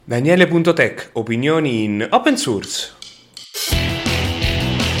Daniele.tech, opinioni in open source.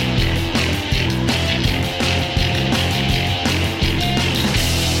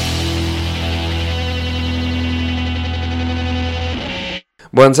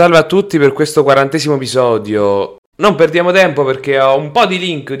 Buon salve a tutti per questo 40° episodio. Non perdiamo tempo perché ho un po' di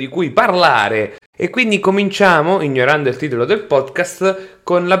link di cui parlare e quindi cominciamo, ignorando il titolo del podcast,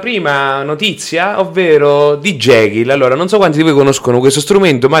 con la prima notizia, ovvero di Jekyll. Allora, non so quanti di voi conoscono questo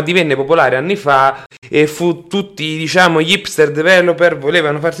strumento, ma divenne popolare anni fa e tutti, gli hipster developer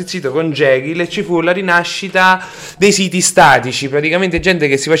volevano farsi il sito con Jekyll e ci fu la rinascita dei siti statici, praticamente gente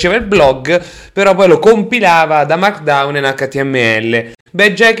che si faceva il blog, però poi lo compilava da Markdown in HTML.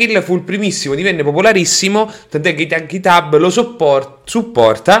 Jekyll fu il primissimo, divenne popolarissimo, tant'è che GitHub lo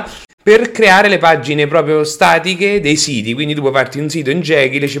supporta per creare le pagine proprio statiche dei siti. Quindi tu puoi farti un sito in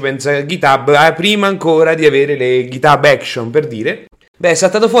Jekyll, ci pensa GitHub prima ancora di avere le GitHub Action, per dire. È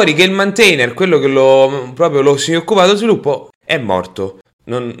saltato fuori che il maintainer, quello che lo si è occupato dello sviluppo, è morto.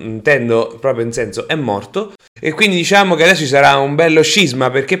 Non intendo proprio in senso è morto, e quindi diciamo che adesso ci sarà un bello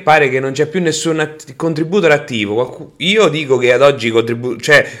scisma perché pare che non c'è più nessun contributor attivo. Io dico che ad oggi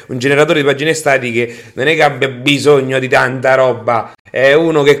un generatore di pagine statiche non è che abbia bisogno di tanta roba, è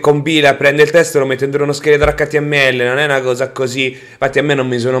uno che compila, prende il testo e lo mette dentro uno scheletro HTML, non è una cosa così. Infatti a me non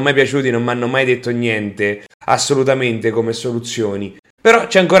mi sono mai piaciuti, non mi hanno mai detto niente assolutamente come soluzioni, però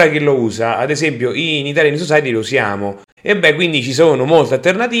c'è ancora chi lo usa. Ad esempio in Italian Society lo usiamo. E quindi ci sono molte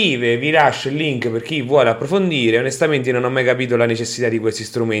alternative, vi lascio il link per chi vuole approfondire. Onestamente non ho mai capito la necessità di questi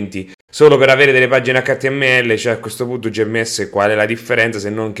strumenti, solo per avere delle pagine HTML, cioè a questo punto CMS qual è la differenza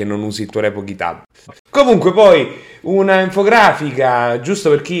se non che non usi il tuo repo GitHub. Comunque poi una infografica, giusto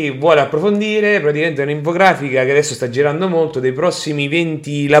per chi vuole approfondire, praticamente è un'infografica che adesso sta girando molto, dei prossimi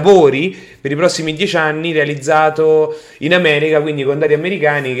 20 lavori per i prossimi 10 anni realizzato in America, quindi con dati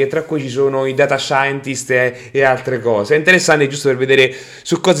americani, che tra cui ci sono i data scientist e altre cose. È interessante giusto per vedere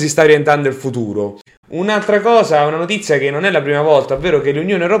su cosa si sta orientando il futuro. Un'altra cosa, una notizia che non è la prima volta, ovvero che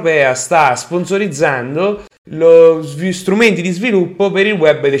l'Unione Europea sta sponsorizzando strumenti di sviluppo per il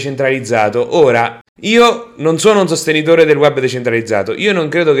web decentralizzato. Ora, io non sono un sostenitore del web decentralizzato, io non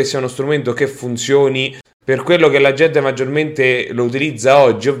credo che sia uno strumento che funzioni per quello che la gente maggiormente lo utilizza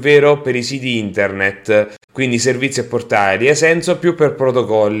oggi, ovvero per i siti internet, quindi servizi e portali. Ha senso più per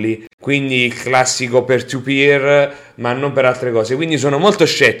protocolli, quindi il classico peer-to-peer, ma non per altre cose. Quindi sono molto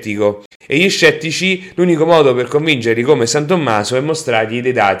scettico, e gli scettici l'unico modo per convincerli come San Tommaso è mostrargli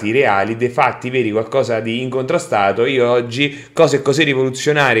dei dati reali, dei fatti veri, qualcosa di incontrastato. Io oggi cose così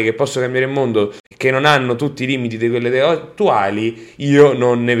rivoluzionarie che possono cambiare il mondo, che non hanno tutti i limiti di quelle attuali, io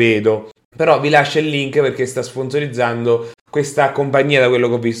non ne vedo. Però vi lascio il link perché sta sponsorizzando questa compagnia, da quello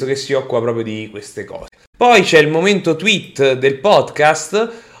che ho visto, che si occupa proprio di queste cose. Poi c'è il momento tweet del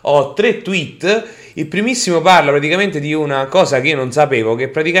podcast. Ho 3 tweet. Il primissimo parla praticamente di una cosa che io non sapevo, che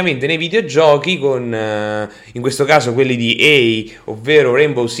praticamente nei videogiochi, con in questo caso quelli di EA, ovvero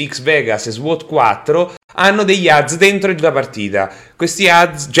Rainbow Six Vegas e SWAT 4, hanno degli ads dentro la partita. Questi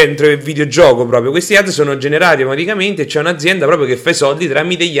ads, dentro il videogioco proprio, questi ads sono generati automaticamente e c'è un'azienda proprio che fa i soldi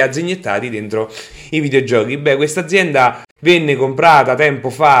tramite gli ads iniettati dentro i videogiochi. Questa azienda venne comprata tempo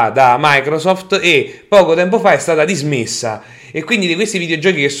fa da Microsoft e poco tempo fa è stata dismessa, e quindi di questi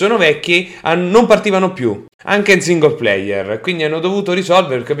videogiochi che sono vecchi non partivano più, anche in single player, quindi hanno dovuto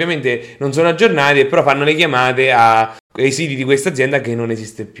risolvere perché ovviamente non sono aggiornati, però fanno le chiamate ai siti di questa azienda che non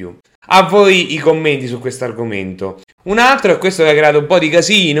esiste più. A voi i commenti su questo argomento. Un altro è questo che ha creato un po' di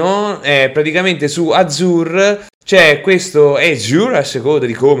casino, è praticamente su Azure. C'è questo Azure, a seconda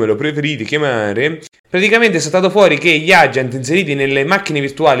di come lo preferite chiamare. Praticamente è stato fuori che gli agent inseriti nelle macchine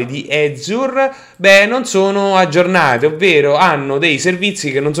virtuali di Azure non sono aggiornati, ovvero hanno dei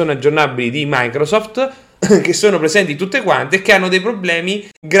servizi che non sono aggiornabili di Microsoft, che sono presenti tutte quante e che hanno dei problemi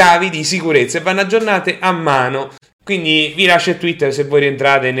gravi di sicurezza e vanno aggiornate a mano. Quindi vi lascio il Twitter se voi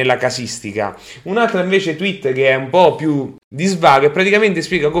rientrate nella casistica. Un altro invece tweet che è un po' più di svago e praticamente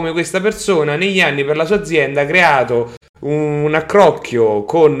spiega come questa persona negli anni per la sua azienda ha creato un accrocchio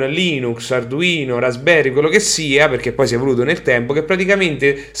con Linux, Arduino, Raspberry, quello che sia, perché poi si è evoluto nel tempo, che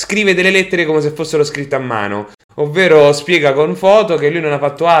praticamente scrive delle lettere come se fossero scritte a mano. Ovvero spiega con foto che lui non ha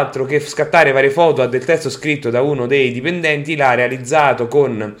fatto altro che scattare varie foto a del testo scritto da uno dei dipendenti, l'ha realizzato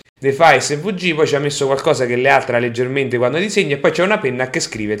con dei file SVG, poi ci ha messo qualcosa che le altra leggermente quando disegna e poi c'è una penna che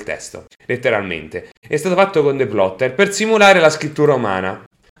scrive il testo, letteralmente. È stato fatto con dei plotter per simulare la scrittura umana.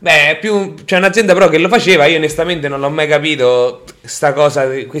 C'è un'azienda però che lo faceva, io onestamente non l'ho mai capito sta cosa,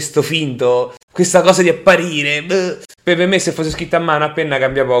 questo finto questa cosa di apparire. Per me se fosse scritto a mano appena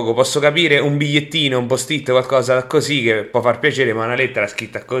cambia poco. Posso capire un bigliettino, un post-it, qualcosa così che può far piacere, ma una lettera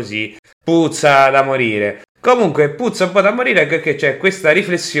scritta così puzza da morire. Comunque puzza un po' da morire perché c'è questa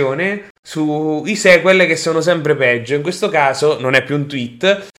riflessione sui sequel che sono sempre peggio. In questo caso non è più un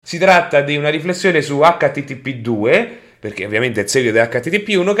tweet, si tratta di una riflessione su HTTP2, perché ovviamente è il seguito di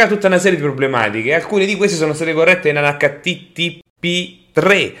HTTP1, che ha tutta una serie di problematiche. Alcune di queste sono state corrette in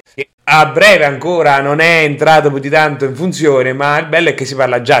HTTP3, che a breve ancora non è entrato più di tanto in funzione, ma il bello è che si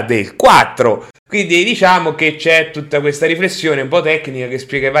parla già del 4. Quindi diciamo che c'è tutta questa riflessione un po' tecnica che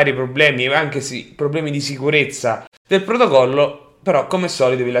spiega i vari problemi, anche problemi di sicurezza del protocollo. Però come al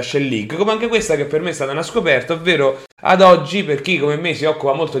solito vi lascio il link, come anche questa che per me è stata una scoperta, ovvero ad oggi per chi come me si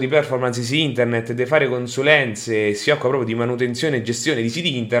occupa molto di performance su internet, di fare consulenze, si occupa proprio di manutenzione e gestione di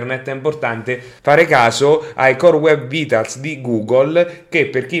siti internet, è importante fare caso ai Core Web Vitals di Google, che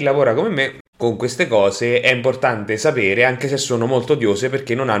per chi lavora come me con queste cose è importante sapere, anche se sono molto odiose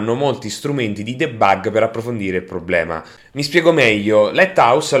perché non hanno molti strumenti di debug per approfondire il problema. Mi spiego meglio.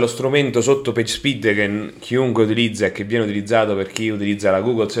 Lighthouse è lo strumento sotto PageSpeed che chiunque utilizza e che viene utilizzato per chi utilizza la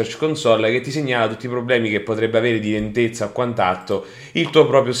Google Search Console, che ti segnala tutti i problemi che potrebbe avere di lentezza o quant'altro il tuo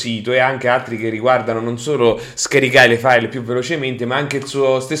proprio sito, e anche altri che riguardano non solo scaricare le file più velocemente ma anche il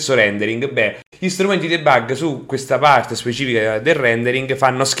suo stesso rendering. Gli strumenti di debug su questa parte specifica del rendering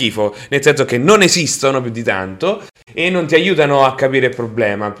fanno schifo, nel senso che non esistono più di tanto e non ti aiutano a capire il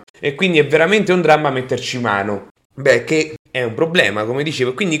problema, e quindi è veramente un dramma metterci mano. Che è un problema, come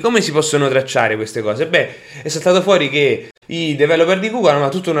dicevo. Quindi come si possono tracciare queste cose? È saltato fuori che i developer di Google hanno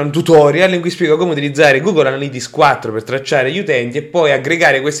tutto un tutorial in cui spiega come utilizzare Google Analytics 4 per tracciare gli utenti e poi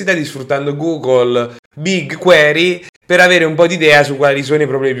aggregare questi dati sfruttando Google BigQuery per avere un po' di idea su quali sono i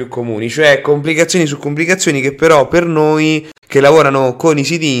problemi più comuni, cioè complicazioni su complicazioni che però per noi che lavorano con i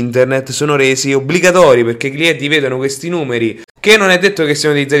siti internet sono resi obbligatori, perché i clienti vedono questi numeri che non è detto che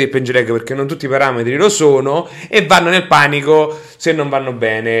siano utilizzati il PageRank, perché non tutti i parametri lo sono, e vanno nel panico se non vanno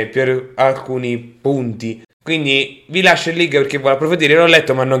bene per alcuni punti. Quindi vi lascio il link per chi vuole approfondire. L'ho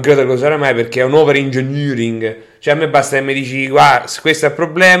letto ma non credo che lo sarà mai, perché è un over engineering. Cioè a me basta che mi dici guarda, questo è il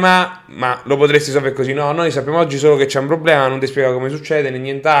problema, ma lo potresti sapere così. No, noi sappiamo oggi solo che c'è un problema, non ti spiego come succede né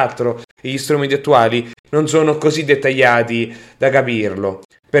nient'altro. E gli strumenti attuali non sono così dettagliati da capirlo,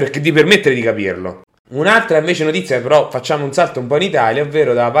 per di permettere di capirlo. Un'altra invece notizia, però facciamo un salto un po' in Italia,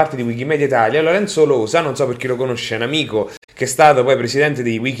 ovvero da parte di Wikimedia Italia. Lorenzo Losa, non so per chi lo conosce, è un amico che è stato poi presidente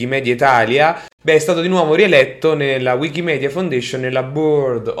di Wikimedia Italia, è stato di nuovo rieletto nella Wikimedia Foundation, nella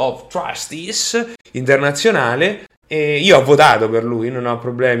Board of Trustees internazionale, e io ho votato per lui, non ho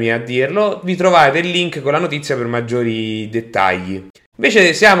problemi a dirlo. Vi trovate il link con la notizia per maggiori dettagli.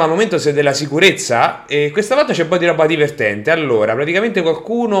 Invece siamo al momento della sicurezza, e questa volta c'è un po' di roba divertente. Allora, praticamente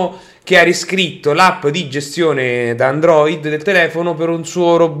qualcuno che ha riscritto l'app di gestione da Android del telefono per un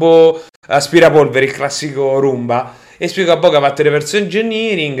suo robot aspirapolvere, il classico Roomba, e spiega un po' che ha fatto reverse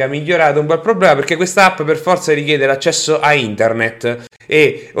engineering, ha migliorato un po' il problema, perché questa app per forza richiede l'accesso a internet,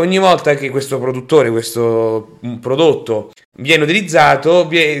 e ogni volta che questo produttore, questo prodotto viene utilizzato,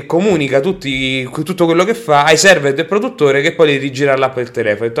 comunica tutto quello che fa ai server del produttore, che poi li rigira l'app del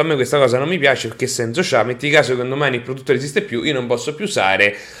telefono. Ho detto, a me questa cosa non mi piace, perché senso c'ha? Metti caso che un domani il produttore esiste più, io non posso più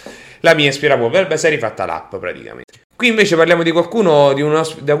usare la mia aspirapolvere, si è rifatta l'app praticamente. Qui invece parliamo di qualcuno,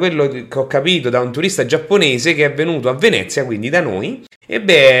 da quello che ho capito, da un turista giapponese che è venuto a Venezia, quindi da noi,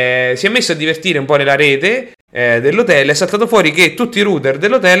 e si è messo a divertire un po' nella rete dell'hotel. È saltato fuori che tutti i router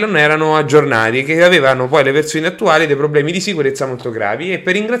dell'hotel non erano aggiornati, che avevano poi le versioni attuali dei problemi di sicurezza molto gravi, e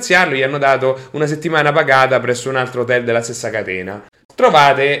per ringraziarlo gli hanno dato una settimana pagata presso un altro hotel della stessa catena.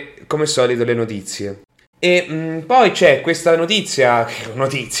 Trovate come solito le notizie. E poi c'è questa notizia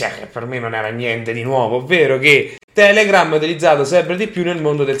che per me non era niente di nuovo, ovvero che Telegram è utilizzato sempre di più nel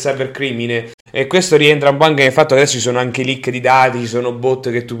mondo del cybercrimine, e questo rientra un po' anche nel fatto che adesso ci sono anche leak di dati, ci sono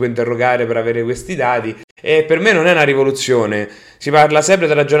bot che tu puoi interrogare per avere questi dati, e per me non è una rivoluzione. Si parla sempre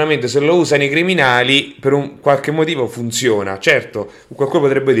del ragionamento, se lo usano i criminali per un qualche motivo funziona. Certo, qualcuno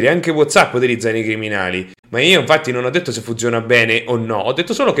potrebbe dire anche WhatsApp utilizzano i criminali, ma io infatti non ho detto se funziona bene o no, ho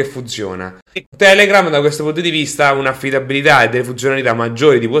detto solo che funziona. Telegram da questo punto di vista ha un'affidabilità e delle funzionalità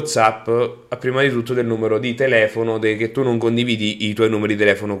maggiori di WhatsApp, a prima di tutto del numero di telefono, che tu non condividi i tuoi numeri di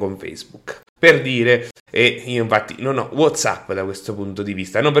telefono con Facebook. Per dire, e io infatti non ho WhatsApp da questo punto di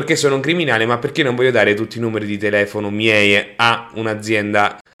vista, non perché sono un criminale, ma perché non voglio dare tutti i numeri di telefono miei a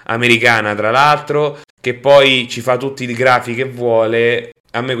un'azienda americana, tra l'altro, che poi ci fa tutti i grafi che vuole.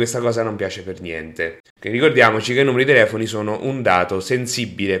 A me questa cosa non piace per niente. Che ricordiamoci che i numeri di telefoni sono un dato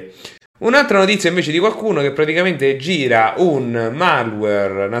sensibile. Un'altra notizia invece di qualcuno che praticamente gira un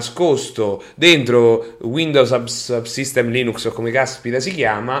malware nascosto dentro Windows Subsystem Linux o come caspita si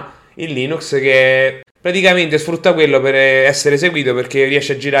chiama, il Linux, che praticamente sfrutta quello per essere seguito perché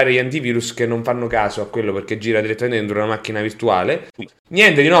riesce a girare gli antivirus che non fanno caso a quello perché gira direttamente dentro una macchina virtuale.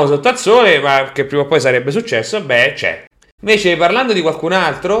 Niente di nuovo sotto al sole, ma che prima o poi sarebbe successo, c'è. Invece parlando di qualcun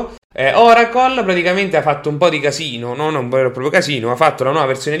altro, Oracle praticamente ha fatto un po' di casino, non un vero e proprio casino, ha fatto la nuova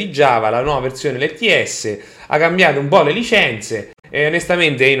versione di Java, la nuova versione LTS, ha cambiato un po' le licenze e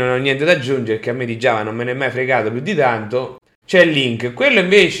onestamente io non ho niente da aggiungere, che a me di Java non me ne è mai fregato più di tanto. C'è il link. Quello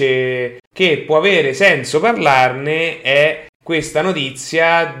invece che può avere senso parlarne è questa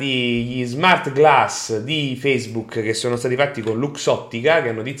notizia degli smart glass di Facebook che sono stati fatti con Luxottica, che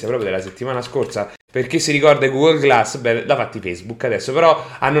è notizia proprio della settimana scorsa. Per chi si ricorda Google Glass, l'ha fatti Facebook adesso, però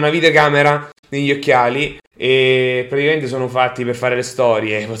hanno una videocamera negli occhiali e praticamente sono fatti per fare le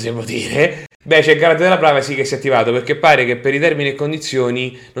storie, potremmo dire. C'è il garante della privacy che si è attivato perché pare che per i termini e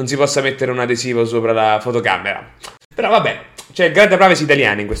condizioni non si possa mettere un adesivo sopra la fotocamera. Però vabbè, c'è il garante privacy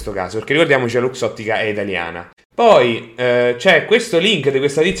italiano in questo caso, perché ricordiamoci che Luxottica è italiana. Poi c'è questo link di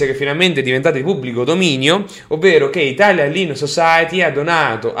questa notizia che finalmente è diventata di pubblico dominio, ovvero che Italian Linux Society ha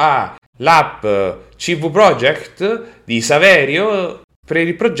donato all'app CV Project di Saverio per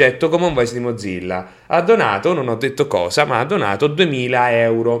il progetto Common Voice di Mozilla. Ha donato, non ho detto cosa, ma ha donato 2000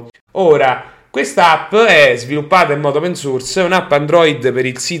 euro. Ora, questa app è sviluppata in modo open source, è un'app Android per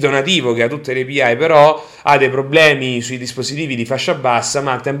il sito nativo che ha tutte le API, però ha dei problemi sui dispositivi di fascia bassa,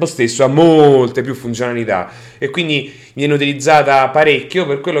 ma al tempo stesso ha molte più funzionalità e quindi viene utilizzata parecchio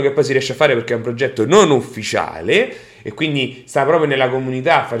per quello che poi si riesce a fare perché è un progetto non ufficiale e quindi sta proprio nella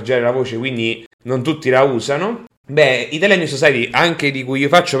comunità a far girare la voce, quindi non tutti la usano. Italian Society, anche di cui io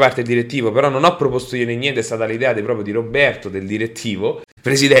faccio parte del direttivo, però non ho proposto io né niente, è stata l'idea proprio di Roberto, del direttivo,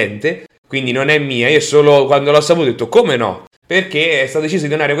 presidente, quindi non è mia, io solo quando l'ho saputo ho detto come no, perché è stato deciso di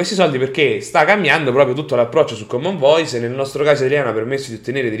donare questi soldi perché sta cambiando proprio tutto l'approccio su Common Voice e nel nostro caso italiano ha permesso di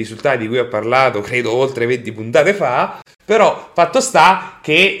ottenere dei risultati di cui ho parlato credo oltre 20 puntate fa, però fatto sta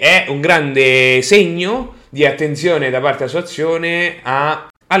che è un grande segno di attenzione da parte dell'associazione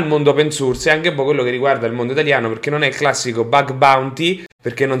al mondo open source e anche un po' quello che riguarda il mondo italiano, perché non è il classico bug bounty,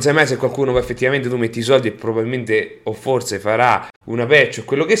 perché non sai mai se qualcuno effettivamente tu metti i soldi e probabilmente o forse farà una patch o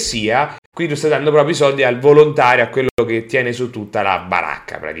quello che sia, qui tu stai dando proprio i soldi al volontario, a quello che tiene su tutta la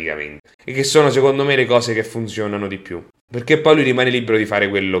baracca praticamente, e che sono secondo me le cose che funzionano di più, perché poi lui rimane libero di fare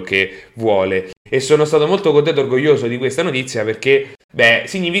quello che vuole. E sono stato molto contento e orgoglioso di questa notizia perché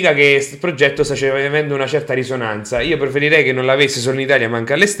significa che il progetto sta avendo una certa risonanza. Io preferirei che non l'avesse solo in Italia ma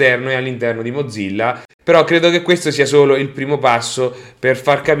anche all'esterno e all'interno di Mozilla, però credo che questo sia solo il primo passo per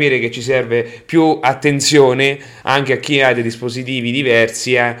far capire che ci serve più attenzione anche a chi ha dei dispositivi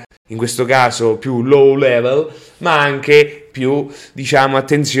diversi, in questo caso più low level, ma anche più, diciamo,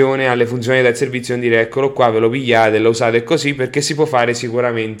 attenzione alle funzionalità del servizio in dire eccolo qua, ve lo pigliate, lo usate così, perché si può fare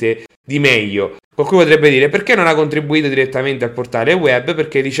sicuramente di meglio. Qualcuno potrebbe dire perché non ha contribuito direttamente al portale web,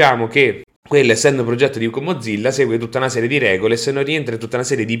 perché diciamo che quello, essendo un progetto di Mozilla, segue tutta una serie di regole e se non rientra in tutta una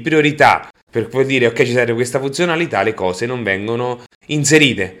serie di priorità per poi dire ok ci serve questa funzionalità, le cose non vengono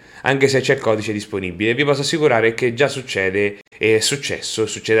inserite anche se c'è il codice disponibile. Vi posso assicurare che già succede, è successo,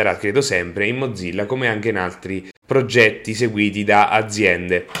 succederà credo sempre in Mozilla come anche in altri progetti seguiti da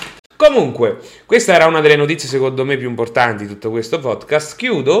aziende. Comunque, questa era una delle notizie secondo me più importanti di tutto questo podcast.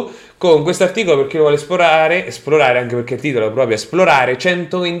 Chiudo con questo articolo perché lo vuole esplorare anche perché il titolo è proprio esplorare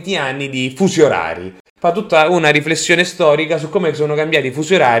 120 anni di fusi orari. Fa tutta una riflessione storica su come sono cambiati i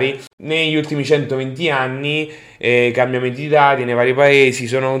fusi orari negli ultimi 120 anni, cambiamenti di dati nei vari paesi,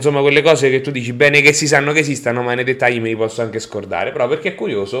 sono insomma quelle cose che tu dici bene che si sanno che esistano, ma nei dettagli me li posso anche scordare, però perché è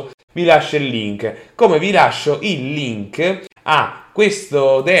curioso vi lascio il link. Come vi lascio il link a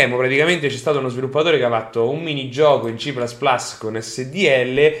questo demo, praticamente c'è stato uno sviluppatore che ha fatto un minigioco in C++ con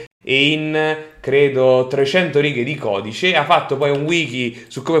SDL e in credo 300 righe di codice, ha fatto poi un wiki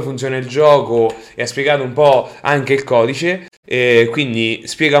su come funziona il gioco e ha spiegato un po' anche il codice, quindi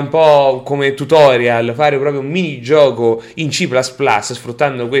spiega un po' come tutorial fare proprio un minigioco in C++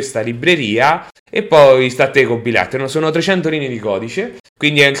 sfruttando questa libreria e poi sta a te compilartelo. Sono 300 linee di codice,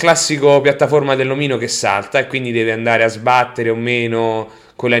 quindi è un classico piattaforma dell'omino che salta e quindi deve andare a sbattere o meno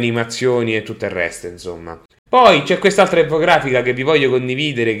con le animazioni e tutto il resto, insomma. Poi c'è quest'altra infografica che vi voglio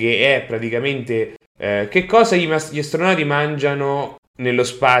condividere che è praticamente che cosa gli astronauti mangiano nello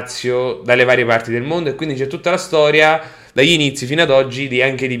spazio dalle varie parti del mondo e quindi c'è tutta la storia dagli inizi fino ad oggi di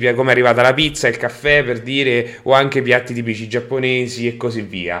anche di come è arrivata la pizza, il caffè per dire o anche piatti tipici giapponesi e così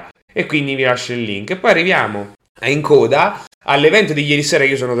via. E quindi vi lascio il link. E poi arriviamo in coda all'evento di ieri sera.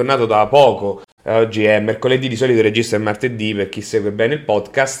 Io sono tornato da poco, oggi è mercoledì, di solito registro è martedì per chi segue bene il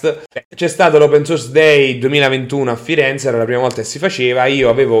podcast. C'è stato l'Open Source Day 2021 a Firenze, era la prima volta che si faceva. Io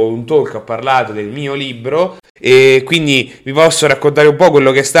avevo un talk, ho parlato del mio libro e quindi vi posso raccontare un po'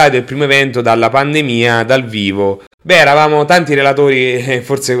 quello che è stato il primo evento dalla pandemia dal vivo. Beh, eravamo tanti relatori e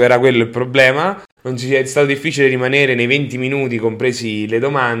forse era quello il problema. Non ci è stato difficile rimanere nei 20 minuti, compresi le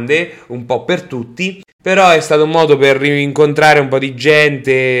domande, un po' per tutti, però è stato un modo per rincontrare un po' di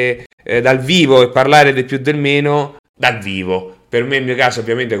gente dal vivo e parlare del più del meno dal vivo. Per me, il mio caso,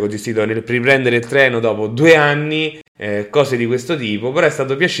 ovviamente, è consistito nel riprendere il treno dopo 2 anni, cose di questo tipo, però è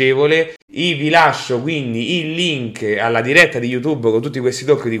stato piacevole. Vi lascio quindi il link alla diretta di YouTube con tutti questi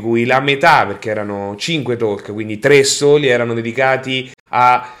talk, di cui la metà, perché erano 5 talk, quindi 3 soli, erano dedicati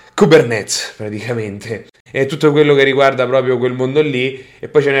a Kubernetes praticamente, e tutto quello che riguarda proprio quel mondo lì. E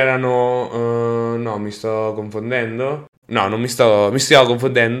poi ce n'erano no, mi sto confondendo, no, non mi stiamo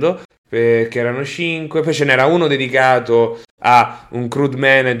confondendo, perché erano 5. Poi ce n'era uno dedicato a un CRUD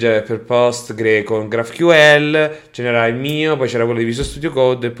manager per Postgre con GraphQL, ce n'era il mio, poi c'era quello di Visual Studio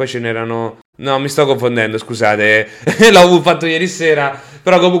Code, e poi ce n'erano, no, mi sto confondendo, scusate, l'ho fatto ieri sera,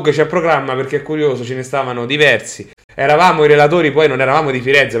 però comunque c'è programma, perché è curioso, ce ne stavano diversi. Eravamo i relatori, poi non eravamo di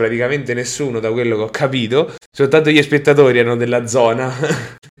Firenze praticamente nessuno, da quello che ho capito, soltanto gli spettatori erano della zona.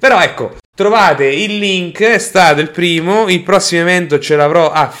 Però ecco, trovate il link, è stato il primo. Il prossimo evento ce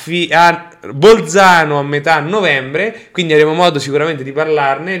l'avrò a Bolzano a metà novembre, quindi avremo modo sicuramente di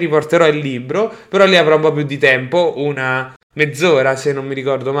parlarne. Riporterò il libro, però lì avrò un po' più di tempo, una mezz'ora se non mi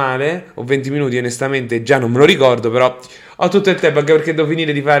ricordo male, o 20 minuti, onestamente già non me lo ricordo, però ho tutto il tempo, anche perché devo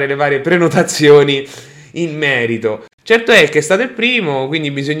finire di fare le varie prenotazioni in merito. Certo è che è stato il primo, quindi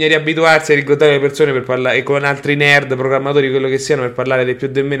bisognerebbe abituarsi a incontrare le persone per parlare, e con altri nerd, programmatori, quello che siano, per parlare del più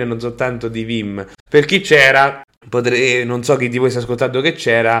del meno e non soltanto di Vim. Per chi c'era, non so chi di voi sta ascoltando che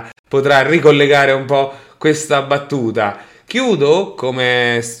c'era, potrà ricollegare un po' questa battuta. Chiudo,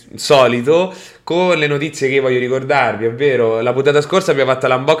 come solito, con le notizie che voglio ricordarvi, ovvero la puntata scorsa abbiamo fatto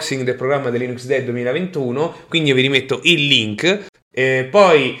l'unboxing del programma del Linux Day 2021, quindi io vi rimetto il link.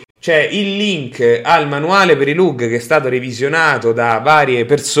 Poi c'è il link al manuale per i LUG, che è stato revisionato da varie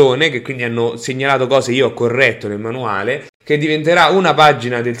persone che quindi hanno segnalato cose, io ho corretto nel manuale, che diventerà una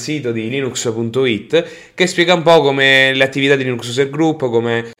pagina del sito di linux.it che spiega un po' come le attività di Linux User Group,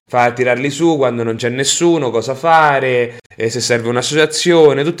 come far tirarli su quando non c'è nessuno, cosa fare, se serve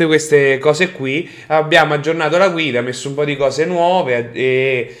un'associazione, tutte queste cose qui. Abbiamo aggiornato la guida, messo un po' di cose nuove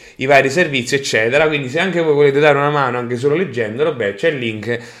e i vari servizi eccetera, quindi se anche voi volete dare una mano anche solo leggendolo, beh, c'è il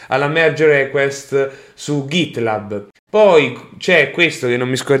link alla merge request su GitLab. Poi c'è questo che non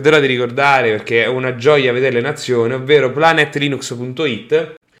mi scorderò di ricordare, perché è una gioia vederle in azione, ovvero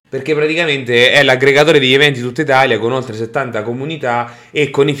planetlinux.it, perché praticamente è l'aggregatore degli eventi di tutta Italia, con oltre 70 comunità e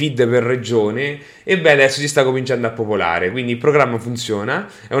con i feed per regione. E beh, adesso si sta cominciando a popolare, quindi il programma funziona,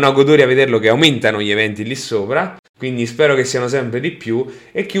 è una goduria vederlo che aumentano gli eventi lì sopra, quindi spero che siano sempre di più.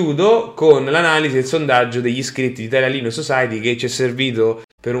 E chiudo con l'analisi del sondaggio degli iscritti di Italia Linux Society, che ci è servito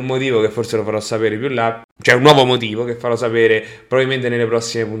per un motivo che forse lo farò sapere più là, cioè un nuovo motivo che farò sapere probabilmente nelle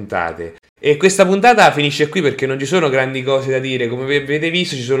prossime puntate. E questa puntata finisce qui, perché non ci sono grandi cose da dire, come avete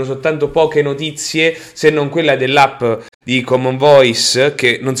visto ci sono soltanto poche notizie, se non quella dell'app di Common Voice,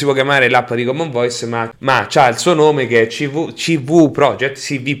 che non si può chiamare l'app di Common Voice, ma c'ha il suo nome, che è CV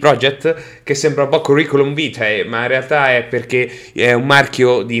Project, che sembra un po' curriculum vitae, ma in realtà è perché è un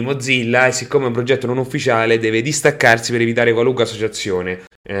marchio di Mozilla, e siccome è un progetto non ufficiale deve distaccarsi per evitare qualunque associazione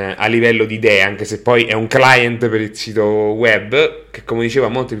a livello di idee, anche se poi è un client per il sito web che, come dicevo, ha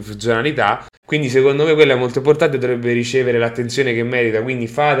molte più funzionalità. Quindi secondo me quello è molto importante, dovrebbe ricevere l'attenzione che merita, quindi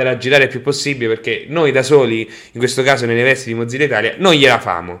fatela girare il più possibile, perché noi da soli, in questo caso nelle vesti di Mozilla Italia, non gliela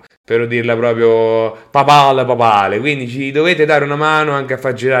famo, per dirla proprio papale, quindi ci dovete dare una mano anche a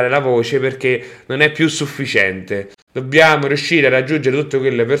far girare la voce, perché non è più sufficiente, dobbiamo riuscire a raggiungere tutte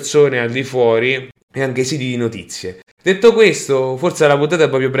quelle persone al di fuori e anche i siti di notizie. Detto questo, forse la puntata è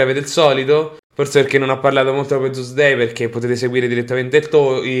un po' più breve del solito, forse perché non ho parlato molto di Open Source Day, perché potete seguire direttamente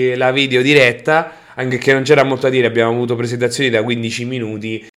la video diretta, anche che non c'era molto da dire, abbiamo avuto presentazioni da 15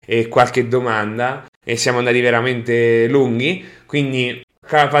 minuti e qualche domanda, e siamo andati veramente lunghi, quindi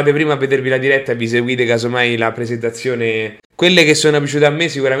fate prima a vedervi la diretta e vi seguite casomai la presentazione. Quelle che sono piaciute a me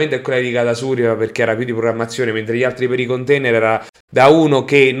sicuramente è quella dedicata a Surya, perché era più di programmazione, mentre gli altri per i container era da uno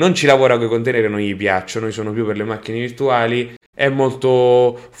che non ci lavora con i container e non gli piacciono, noi sono più per le macchine virtuali. È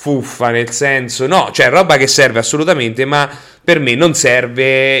molto fuffa, nel senso, no, cioè roba che serve assolutamente, ma per me non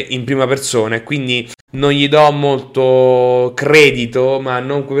serve in prima persona, e quindi non gli do molto credito, ma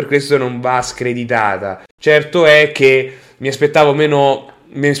non per questo non va screditata. Certo è che mi aspettavo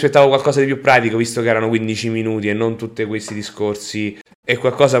qualcosa di più pratico, visto che erano 15 minuti e non tutti questi discorsi e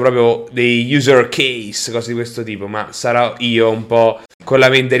qualcosa proprio dei user case, cose di questo tipo, ma sarò io un po' con la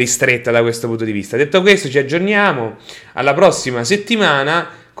mente ristretta da questo punto di vista. Detto questo, ci aggiorniamo alla prossima settimana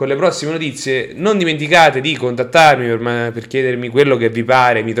con le prossime notizie. Non dimenticate di contattarmi per chiedermi quello che vi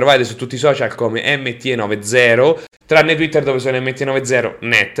pare. Mi trovate su tutti i social come MT90, tranne Twitter dove sono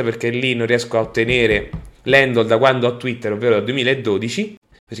MT90net, perché lì non riesco a ottenere l'handle da quando ho Twitter, ovvero dal 2012,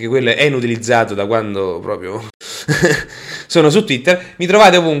 perché quello è inutilizzato da quando proprio sono su Twitter. Mi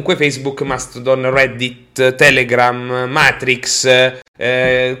trovate ovunque: Facebook, Mastodon, Reddit, Telegram, Matrix,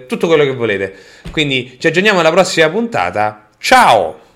 tutto quello che volete. Quindi ci aggiorniamo alla prossima puntata. Ciao!